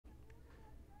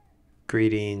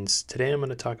Greetings. Today I'm going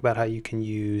to talk about how you can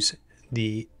use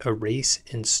the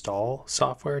erase-install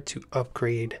software to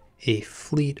upgrade a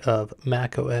fleet of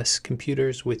macOS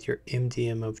computers with your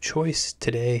MDM of choice.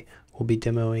 Today we'll be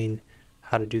demoing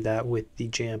how to do that with the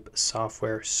Jamf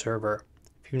software server.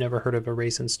 If you've never heard of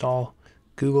erase-install,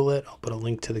 Google it. I'll put a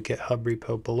link to the GitHub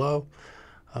repo below.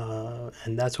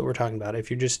 And that's what we're talking about.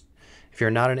 If you're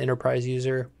not an enterprise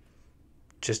user,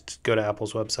 just go to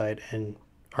Apple's website and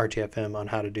RTFM on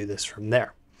how to do this from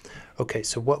there. Okay,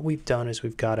 so what we've done is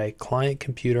we've got a client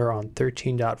computer on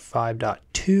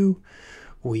 13.5.2.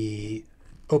 We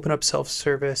open up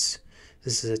self-service.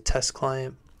 This is a test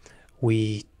client.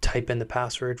 We type in the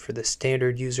password for the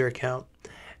standard user account,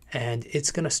 and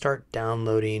it's going to start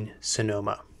downloading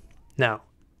Sonoma. Now,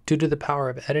 due to the power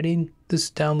of editing, this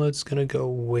download's going to go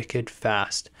wicked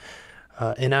fast.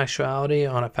 In actuality,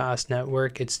 on a fast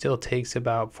network, it still takes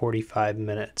about 45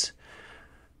 minutes.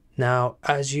 Now,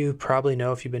 as you probably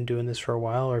know if you've been doing this for a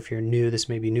while, or if you're new, this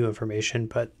may be new information,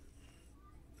 but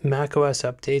macOS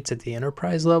updates at the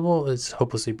enterprise level is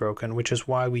hopelessly broken, which is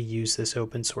why we use this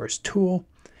open source tool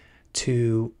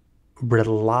to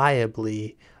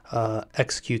reliably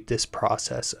execute this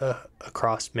process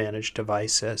across managed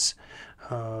devices.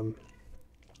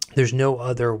 There's no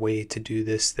other way to do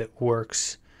this that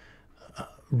works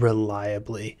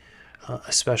reliably,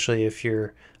 especially if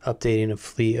you're updating a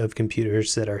fleet of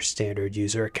computers that are standard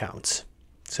user accounts.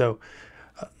 So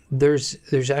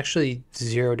there's actually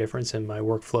zero difference in my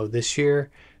workflow this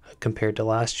year compared to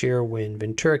last year when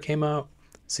Ventura came out.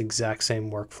 It's the exact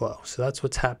same workflow. So that's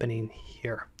what's happening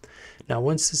here. Now,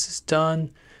 once this is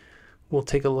done, we'll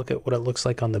take a look at what it looks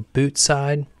like on the boot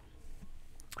side.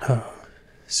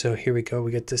 So here we go.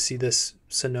 We get to see this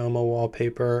Sonoma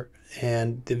wallpaper,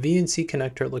 and the VNC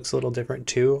connector looks a little different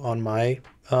too on my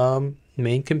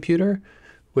main computer,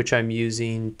 which I'm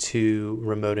using to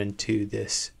remote into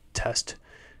this test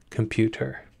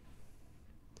computer.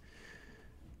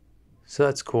 So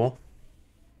that's cool.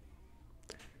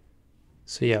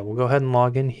 So yeah, we'll go ahead and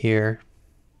log in here.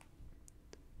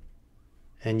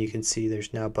 And you can see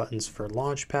there's now buttons for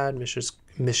Launchpad,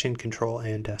 Mission Control,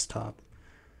 and Desktop.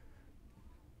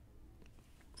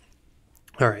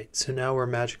 All right, so now we're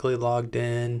magically logged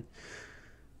in.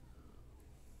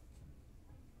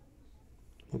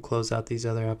 We'll close out these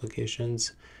other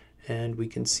applications, and we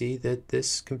can see that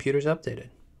this computer's updated.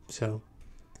 So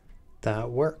that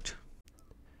worked.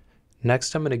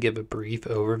 Next, I'm going to give a brief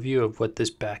overview of what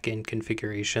this backend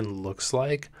configuration looks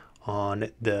like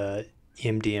on the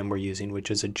MDM we're using, which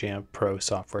is a Jamf Pro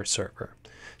software server.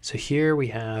 So here we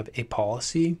have a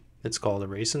policy. It's called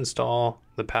erase-install,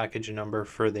 the package number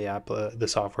for the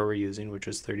software we're using, which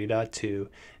is 30.2,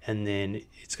 and then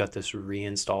it's got this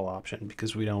reinstall option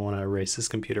because we don't want to erase this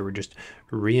computer. We're just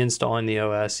reinstalling the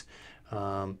OS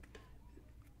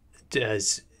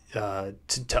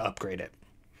to upgrade it.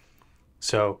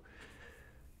 So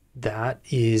that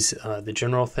is the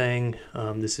general thing.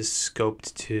 This is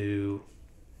scoped to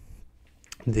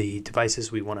the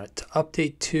devices we want it to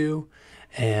update to.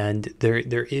 And there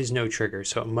is no trigger,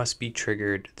 so it must be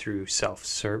triggered through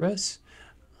self-service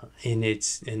in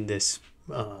this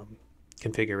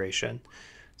configuration.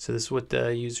 So this is what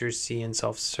the users see in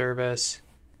self-service,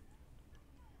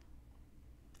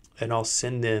 and I'll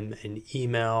send them an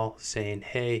email saying,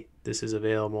 hey, this is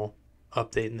available,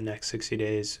 update in the next 60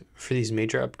 days. For these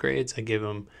major upgrades, I give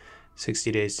them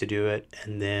 60 days to do it,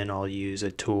 and then I'll use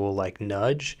a tool like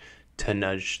Nudge to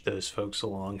nudge those folks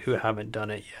along who haven't done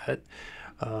it yet.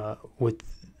 With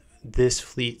this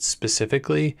fleet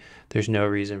specifically, there's no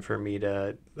reason for me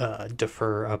to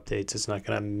defer updates. It's not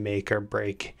going to make or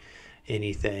break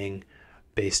anything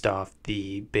based off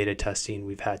the beta testing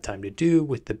we've had time to do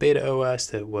with the beta OS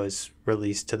that was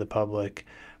released to the public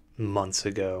months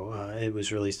ago. It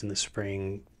was released in the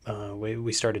spring.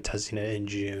 We started testing it in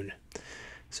June.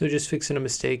 So just fixing a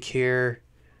mistake here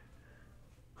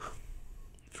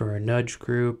for a nudge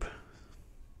group,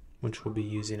 which we'll be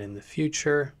using in the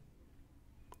future.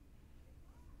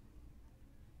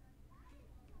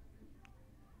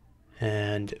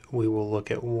 And we will look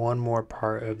at one more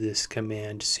part of this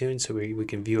command soon, so we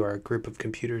can view our group of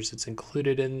computers that's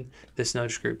included in this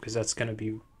nudge group, because that's going to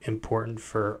be important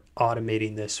for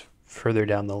automating this further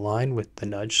down the line with the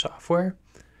nudge software.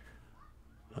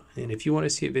 And if you want to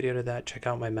see a video to that, check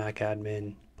out my Mac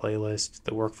admin playlist.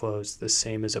 The workflow is the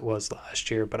same as it was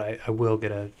last year, but I will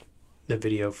get the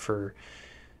video for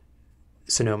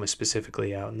Sonoma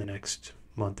specifically out in the next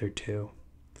month or two.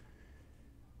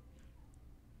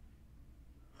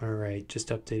 All right, just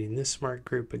updating this smart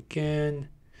group again.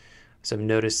 So I've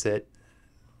noticed that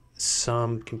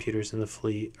some computers in the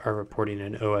fleet are reporting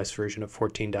an OS version of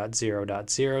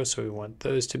 14.0.0, so we want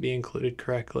those to be included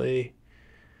correctly.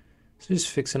 So just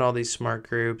fixing all these smart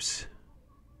groups.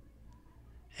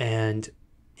 And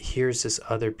here's this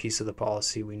other piece of the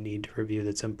policy we need to review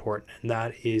that's important, and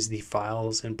that is the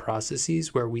files and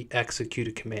processes where we execute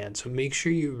a command. So make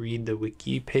sure you read the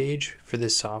wiki page for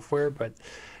this software,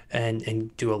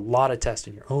 and do a lot of tests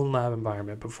in your own lab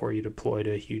environment before you deploy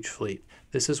to a huge fleet.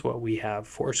 This is what we have: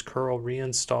 force curl,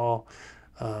 reinstall,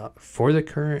 for the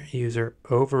current user,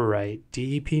 overwrite,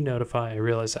 dep notify. I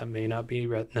realize that may not be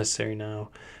necessary now.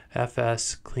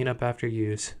 FS, clean up after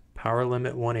use, power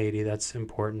limit 180, that's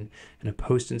important, and a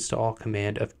post install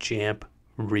command of Jamf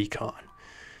recon.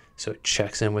 So it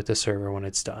checks in with the server when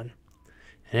it's done.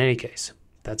 In any case,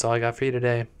 that's all I got for you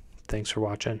today. Thanks for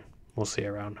watching. We'll see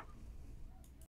you around.